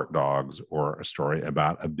support dogs, or a story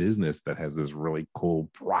about a business that has this really cool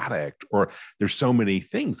product, or there's so many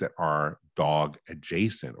things that are dog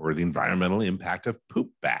adjacent, or the environmental impact of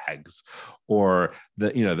poop bags, or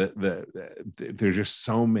there's just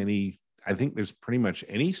so many. I think there's pretty much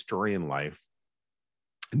any story in life.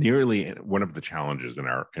 Nearly one of the challenges in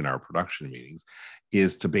our production meetings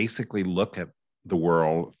is to basically look at the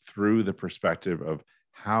world through the perspective of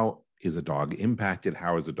how is a dog impacted,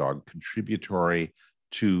 how is a dog contributory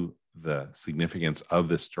to the significance of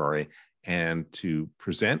this story, and to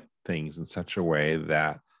present things in such a way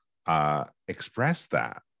that express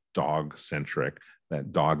that dog-centric,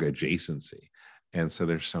 that dog adjacency. And so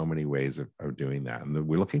there's so many ways of doing that. And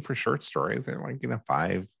we're looking for short stories. They're like,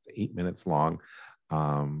 5-8 minutes long.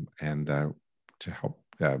 And to help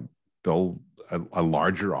build a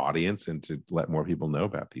larger audience, and to let more people know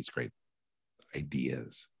about these great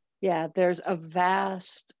ideas. Yeah, there's a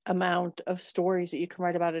vast amount of stories that you can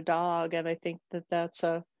write about a dog. And I think that's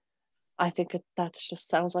just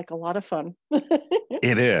sounds like a lot of fun.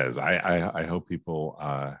 It is. I hope people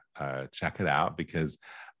check it out, because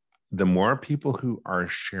the more people who are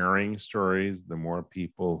sharing stories, the more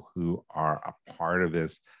people who are a part of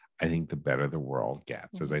this, I think the better the world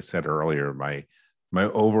gets. Mm-hmm. As I said earlier, my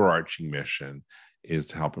overarching mission is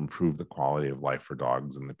to help improve the quality of life for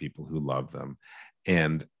dogs and the people who love them.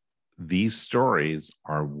 And these stories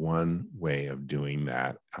are one way of doing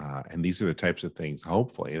that. And these are the types of things,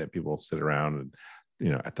 hopefully, that people sit around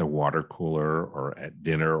and, at the water cooler, or at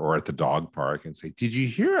dinner, or at the dog park, and say, "Did you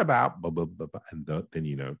hear about blah, blah, blah, blah?" And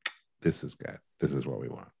then, this is good. This is what we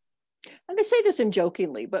want. And I say this in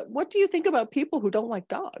jokingly, but what do you think about people who don't like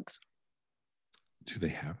dogs? Do they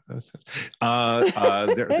have those?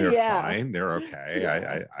 They're yeah. fine. They're okay.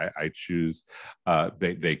 Yeah. I choose.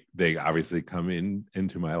 They obviously come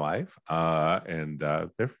into my life, and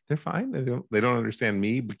they're fine. They don't understand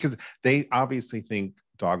me, because they obviously think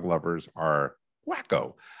dog lovers are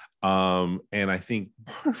wacko. And I think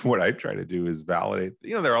part of what I try to do is validate.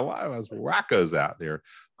 There are a lot of us wackos out there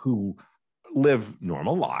who live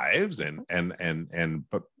normal lives, and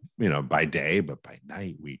but by day, but by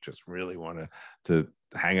night we just really want to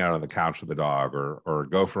hang out on the couch with the dog, or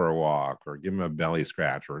go for a walk, or give him a belly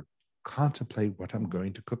scratch, or contemplate what I'm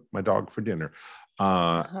going to cook my dog for dinner.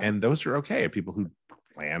 And those are okay. People who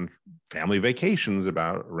plan family vacations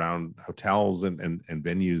around hotels and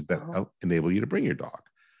venues that enable you to bring your dog.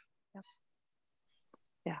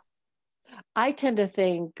 Yeah. I tend to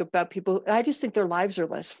think about people, I just think their lives are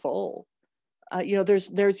less full.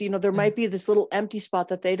 There might be this little empty spot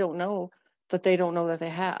that they don't know that they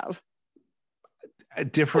have.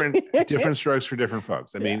 Different strokes for different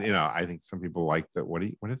folks. I mean, I think some people like what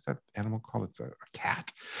is that animal called? It's a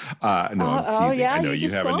cat. No, I'm teasing. Yeah, I know you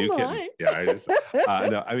have a new kitten. Mine. Yeah,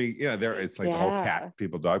 no, I mean, it's like the whole cat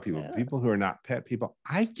people, dog people, people who are not pet people.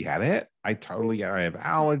 I get it. I totally get it. I have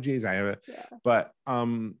allergies. I have it, but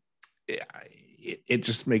it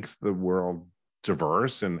just makes the world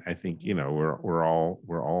diverse. And I think we're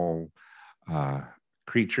all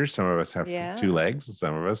creatures. Some of us have 2 legs, and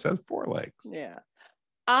some of us have 4 legs. Yeah.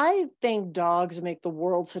 I think dogs make the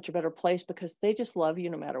world such a better place because they just love you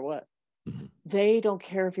no matter what. Mm-hmm. They don't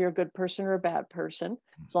care if you're a good person or a bad person.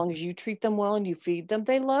 As long as you treat them well and you feed them,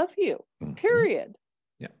 they love you, period.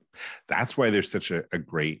 Yeah. That's why they're such a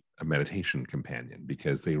great meditation companion,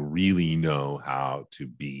 because they really know how to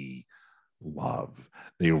be love.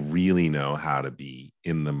 They really know how to be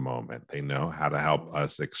in the moment. They know how to help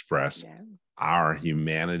us express our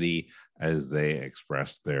humanity as they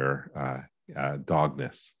express their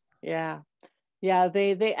dogness. Yeah. Yeah,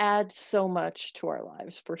 they add so much to our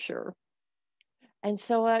lives for sure. And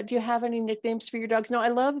so, do you have any nicknames for your dogs? No, I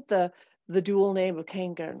love the dual name of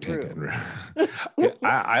Kanga and Roo. Kangaroo.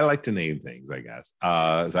 I like to name things, I guess.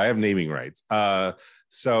 So I have naming rights.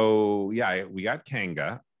 So yeah, we got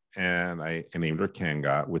Kanga, and I named her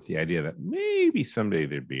Kanga with the idea that maybe someday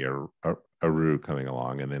there'd be a Roo coming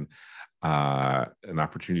along, and then an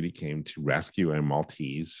opportunity came to rescue a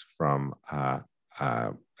Maltese from a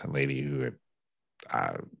lady who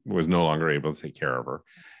was no longer able to take care of her,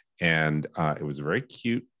 and it was a very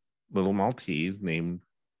cute little Maltese named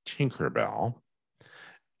Tinkerbell.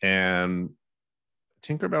 And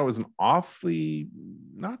Tinkerbell was an awfully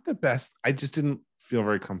not the best. I just didn't feel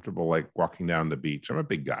very comfortable like walking down the beach. I'm a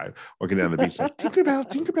big guy walking down the beach like Tinkerbell,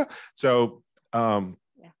 Tinkerbell. So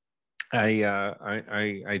Yeah.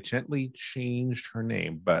 I gently changed her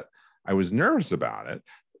name, but I was nervous about it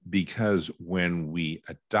because when we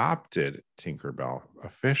adopted Tinkerbell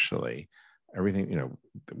officially, everything,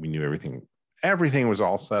 we knew everything was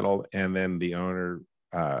all settled, and then the owner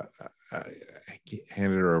uh,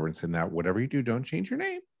 handed her over and said, "Now, whatever you do, don't change your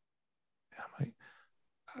name." And I'm like,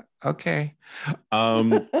 okay.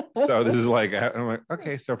 So this is like, I'm like,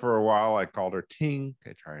 okay. So for a while, I called her Tink.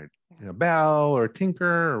 I tried, Bell or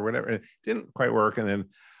Tinker or whatever. It didn't quite work, and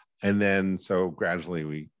then so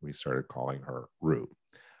gradually we started calling her Rue.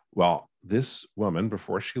 Well, this woman,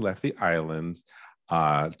 before she left the islands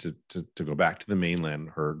to go back to the mainland,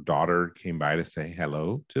 her daughter came by to say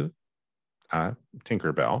hello to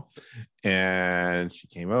Tinkerbell, and she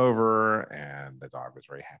came over, and the dog was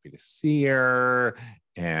very happy to see her,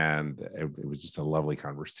 and it was just a lovely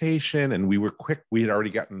conversation. And we were quick; we had already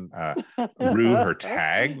gotten Rue her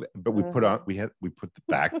tag, but we put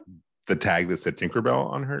the tag that said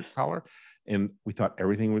Tinkerbell on her collar, and we thought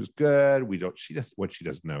everything was good. What she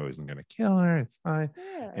doesn't know isn't going to kill her. It's fine.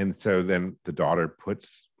 Yeah. And so then the daughter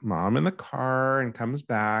puts mom in the car and comes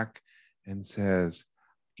back and says,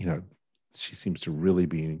 she seems to really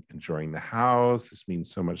be enjoying the house. This means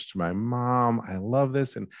so much to my mom. I love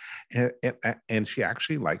this. And she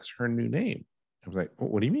actually likes her new name. I was like, well,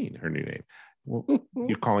 what do you mean her new name? Well,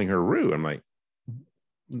 you're calling her Rue. I'm like,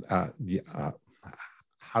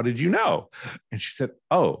 how did you know? And she said,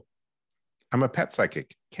 oh, I'm a pet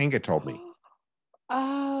psychic. Kanga told me.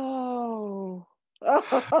 Oh.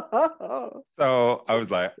 So I was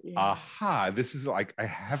like, Yeah. aha, this is like, I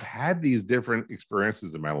have had these different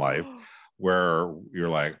experiences in my life where you're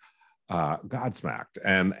like, Godsmacked.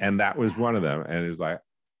 And that was one of them. And it was like,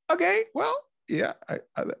 okay, well, yeah,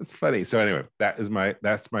 that's funny. So anyway,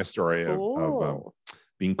 that's my story of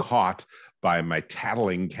being caught by my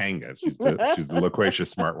tattling Kanga. She's the loquacious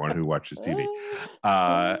smart one who watches TV.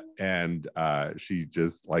 And she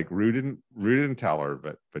just like Rue didn't tell her,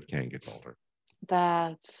 but Kanga told her.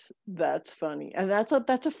 That's funny, and that's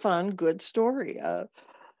a fun, good story.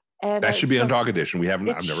 And that should be on Dog Edition. I've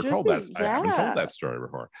never told that. Yeah. I haven't told that story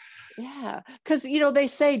before. Yeah, because they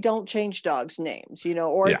say don't change dogs' names,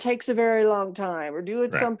 or it takes a very long time, or do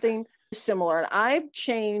it something similar. And I've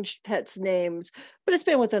changed pets' names, but it's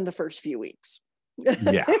been within the first few weeks.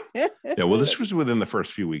 Yeah. Well, this was within the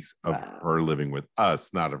first few weeks of her living with us,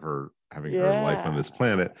 not of her having her life on this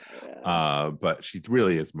planet. But she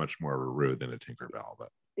really is much more of a Rue than a Tinkerbell. But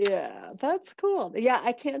yeah, that's cool. Yeah,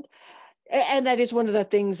 I can't. And that is one of the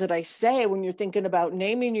things that I say when you're thinking about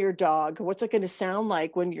naming your dog. What's it going to sound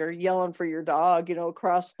like when you're yelling for your dog,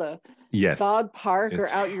 across the dog park or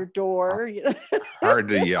out your door? Hard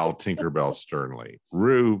to yell Tinkerbell sternly.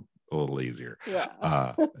 Rue, a little easier.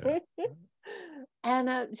 Yeah.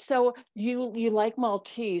 And so you like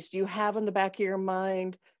Maltese. Do you have in the back of your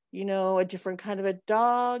mind, a different kind of a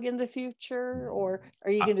dog in the future? Or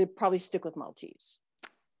are you going to probably stick with Maltese?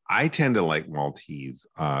 I tend to like Maltese,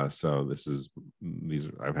 so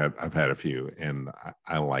I've had a few, and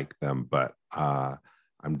I like them, but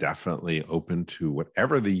I'm definitely open to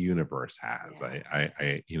whatever the universe has.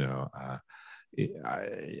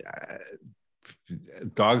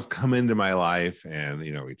 Dogs come into my life, and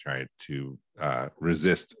we try to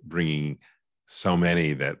resist bringing so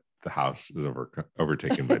many that the house is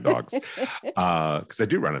overtaken by dogs, because I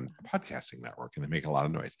do run a podcasting network and they make a lot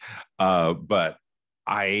of noise, but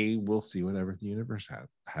I will see whatever the universe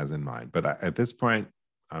has in mind. But at this point,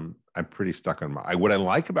 I'm pretty stuck on what I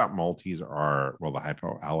like about Maltese are, well, the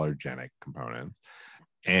hypoallergenic components,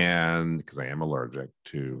 and because I am allergic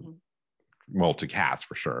to cats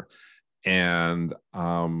for sure, and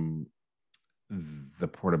the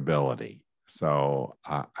portability. So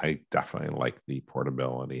I definitely like the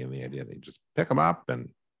portability and the idea that you just pick them up and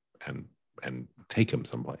take them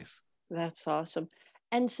someplace. That's awesome.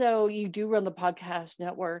 And so you do run the podcast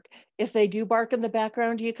network. If they do bark in the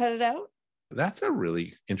background, do you cut it out? That's a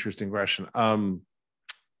really interesting question.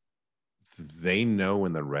 They know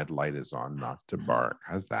when the red light is on not to bark.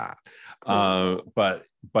 How's that? Cool. But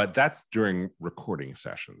that's during recording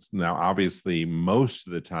sessions. Now, obviously, most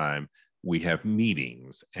of the time we have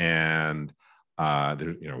meetings, and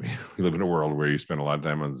there, we live in a world where you spend a lot of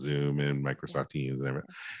time on Zoom and Microsoft Teams and everything.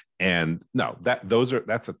 And no,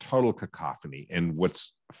 that's a total cacophony. And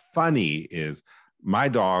what's funny is my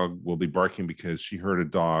dog will be barking because she heard a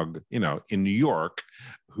dog, in New York,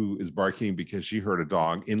 who is barking because she heard a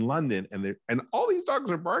dog in London, and all these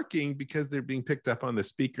dogs are barking because they're being picked up on the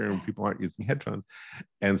speaker and people aren't using headphones.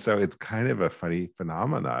 And so it's kind of a funny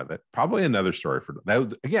phenomena that probably another story for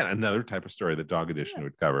that. Again, another type of story that Dog Edition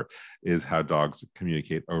would cover is how dogs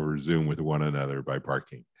communicate over Zoom with one another by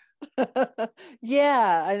barking.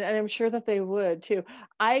 Yeah, and I'm sure that they would too.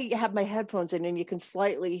 I have my headphones in, and you can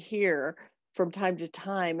slightly hear from time to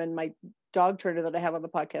time. And my dog trainer that I have on the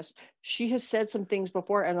podcast, she has said some things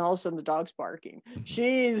before, and all of a sudden the dog's barking. Mhm.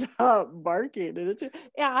 She's barking, and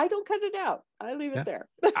I don't cut it out. I leave Yeah. it there.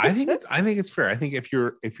 I think it's fair. I think if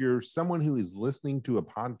you're someone who is listening to a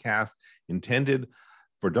podcast intended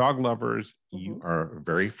for dog lovers, you are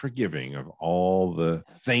very forgiving of all the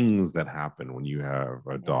things that happen when you have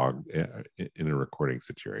a dog in a recording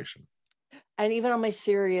situation. And even on my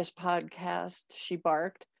serious podcast, she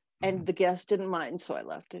barked, and the guest didn't mind, so I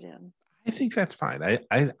left it in. I think that's fine.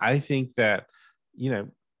 I think that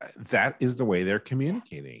that is the way they're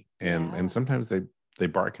communicating, and sometimes they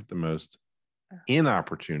bark at the most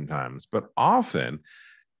inopportune times, but often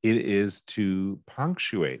it is to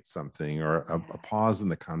punctuate something or a pause in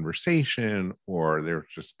the conversation, or they're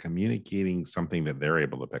just communicating something that they're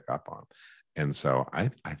able to pick up on. And so I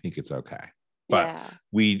think it's okay. But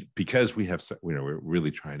because we have, we're really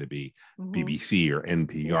trying to be BBC or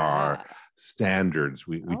NPR standards,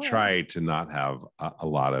 we try to not have a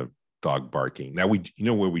lot of dog barking. Now,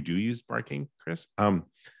 where we do use barking, Chris?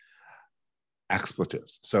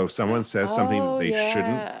 Expletives. So if someone says something they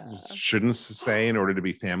shouldn't say in order to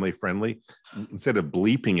be family friendly, instead of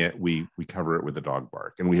bleeping it, we cover it with a dog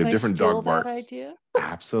bark, and we have different dog barks. That idea?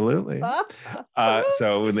 Absolutely.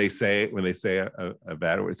 So when they say a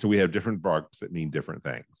bad word, so we have different barks that mean different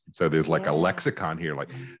things. So there's like a lexicon here, like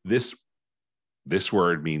this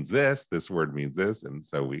word means this word means this, and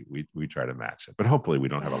so we try to match it. But hopefully we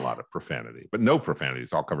don't have a lot of profanity, but no profanity.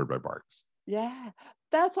 It's all covered by barks. Yeah,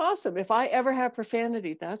 that's awesome. If I ever have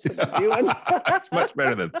profanity, that's what I'm doing. It's much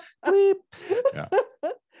better than bleep.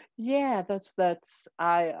 Yeah, that's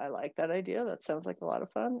I like that idea. That sounds like a lot of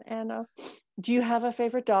fun. And do you have a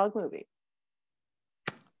favorite dog movie?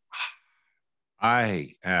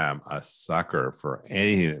 I am a sucker for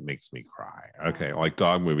anything that makes me cry. Okay, like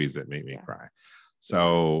dog movies that make me cry.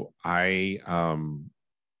 So I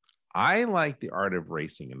like The Art of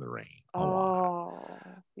Racing in the Rain a lot.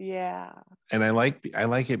 Yeah. And I like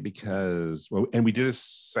it because, and we did a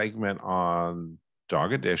segment on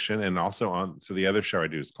Dog Edition, and also so the other show I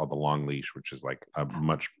do is called The Long Leash, which is like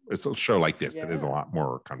it's a show like this that is a lot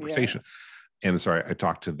more conversation. And so I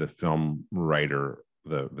talked to the film writer,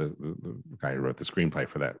 the guy who wrote the screenplay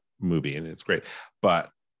for that movie, and it's great. But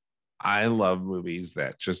I love movies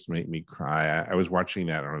that just make me cry. I was watching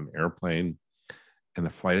that on an airplane, and the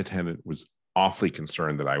flight attendant was awfully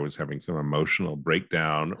concerned that I was having some emotional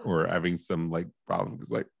breakdown or having some like problems.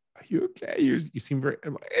 Like, are you okay? You seem very.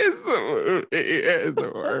 It's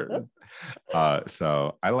the worst.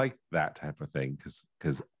 So I like that type of thing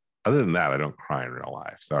because other than that, I don't cry in real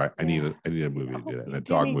life. So I need a movie to do that, and a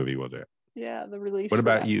dog movie will do it. Yeah, the release. What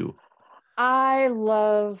about you? I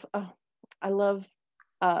love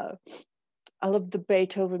the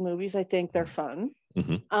Beethoven movies. I think they're fun.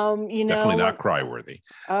 Definitely not cry worthy.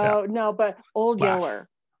 No, but Old Yeller.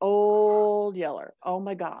 Oh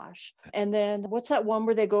my gosh. And then what's that one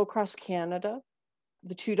where they go across Canada?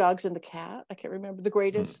 The Two Dogs and the Cat. I can't remember. The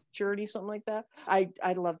Greatest Journey, something like that. I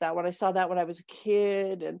love that one. I saw that when I was a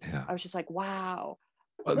kid, and I was just like, wow.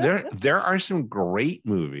 There are some great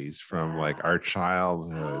movies from like our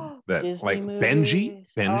childhood that Disney like movies.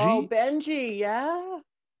 Benji. Benji,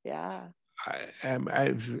 yeah.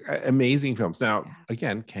 Amazing films. Now,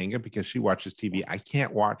 again, Kanga, because she watches TV, I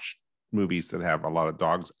can't watch movies that have a lot of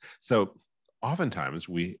dogs. So oftentimes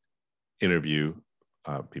we interview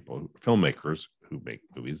filmmakers who make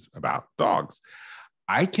movies about dogs.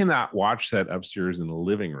 I cannot watch that upstairs in the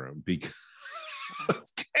living room because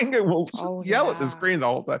Kanga will just yell at the screen the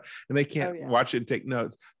whole time, and they can't watch it and take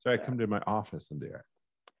notes. So I come to my office and do it.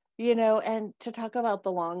 And to talk about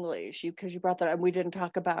The Long Leash, because you brought that up, and we didn't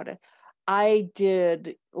talk about it. I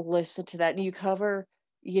did listen to that, and you cover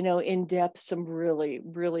in depth, some really,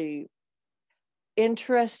 really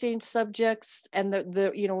interesting subjects. And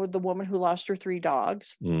the woman who lost her 3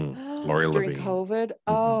 dogs Lori during Levine. COVID.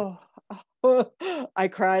 Mhm. Oh, I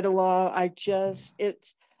cried along.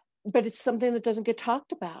 But it's something that doesn't get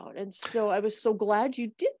talked about. And so I was so glad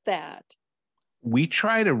you did that. We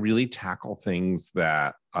try to really tackle things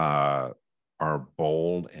that are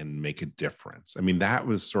bold and make a difference. I mean, that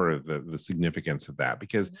was sort of the significance of that,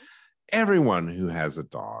 because Mhm. everyone who has a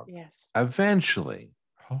dog Yes. eventually,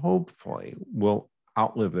 hopefully, will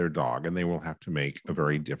outlive their dog and they will have to make a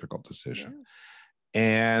very Mhm. difficult decision. Yeah.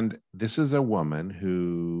 And this is a woman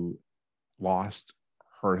who lost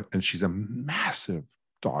her, and she's a massive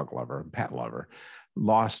dog lover, pet lover,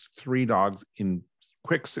 lost 3 dogs in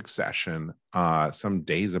quick succession, some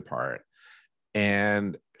days apart.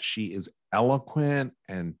 And she is eloquent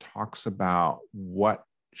and talks about what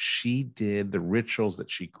she did, the rituals that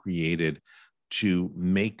she created to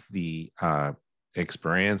make the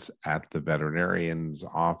experience at the veterinarian's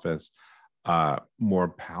office more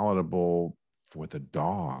palatable for the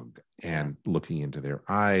dog, Yeah. and looking into their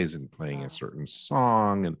eyes and playing a Oh, certain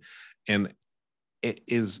song, and it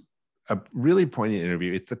is a really poignant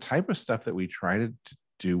interview. It's the type of stuff that we try to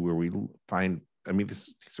do where we find, I mean,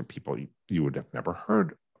 these are people you would have never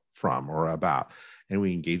heard from or about, and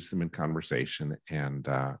we engage them in conversation. And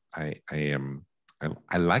I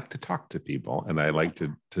like to talk to people, and I yeah. like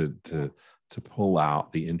to pull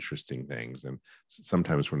out the interesting things. And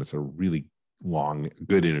sometimes when it's a really long,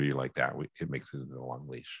 good interview like that, it makes it into a long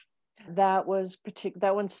leash. That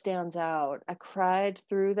one stands out. I cried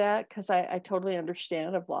through that because I totally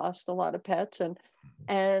understand. I've lost a lot of pets, and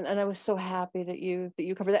I was so happy that you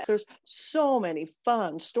covered that. There's so many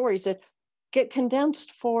fun stories that get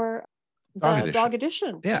condensed for Dog the edition. dog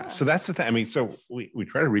edition. Yeah. Yeah. So that's the thing. I mean, so we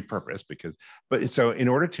try to repurpose, but so in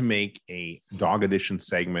order to make a dog edition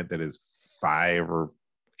segment that is 5 or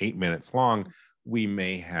 8 minutes long, we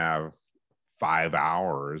may have 5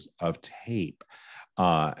 hours of tape,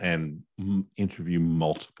 and interview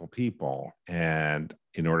multiple people. And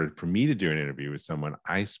in order for me to do an interview with someone,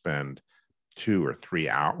 I spend 2 or 3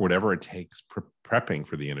 hours, whatever it takes, prepping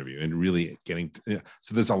for the interview and really getting to,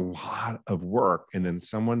 so there's a lot of work. And then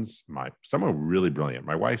someone really brilliant,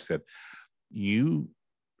 my wife said, you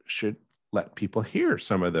should let people hear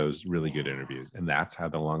some of those really good Yeah. interviews. And that's how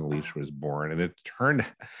the long leash Oh, was born. And it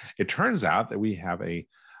turns out that we have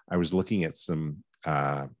I was looking at some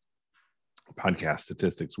podcast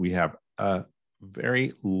statistics. We have a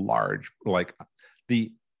very large, like,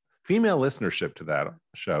 the female listenership to that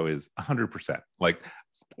show is 100%. Like, I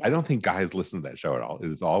yeah. don't think guys listen to that show at all.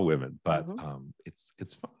 It is all women, but Mhm.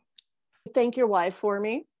 it's fun. Thank your wife for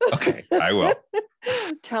me. Okay, I will.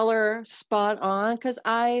 Tell her spot on, because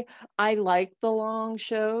I like the long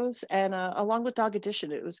shows, and along with Dog Edition,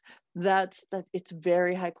 that it's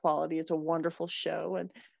very high quality. It's a wonderful show,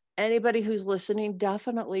 and anybody who's listening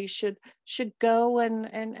definitely should go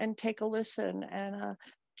and take a listen. And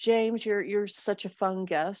James, you're such a fun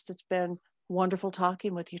guest. It's been wonderful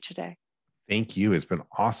talking with you today. Thank you. It's been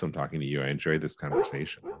awesome talking to you. I enjoyed this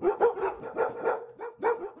conversation.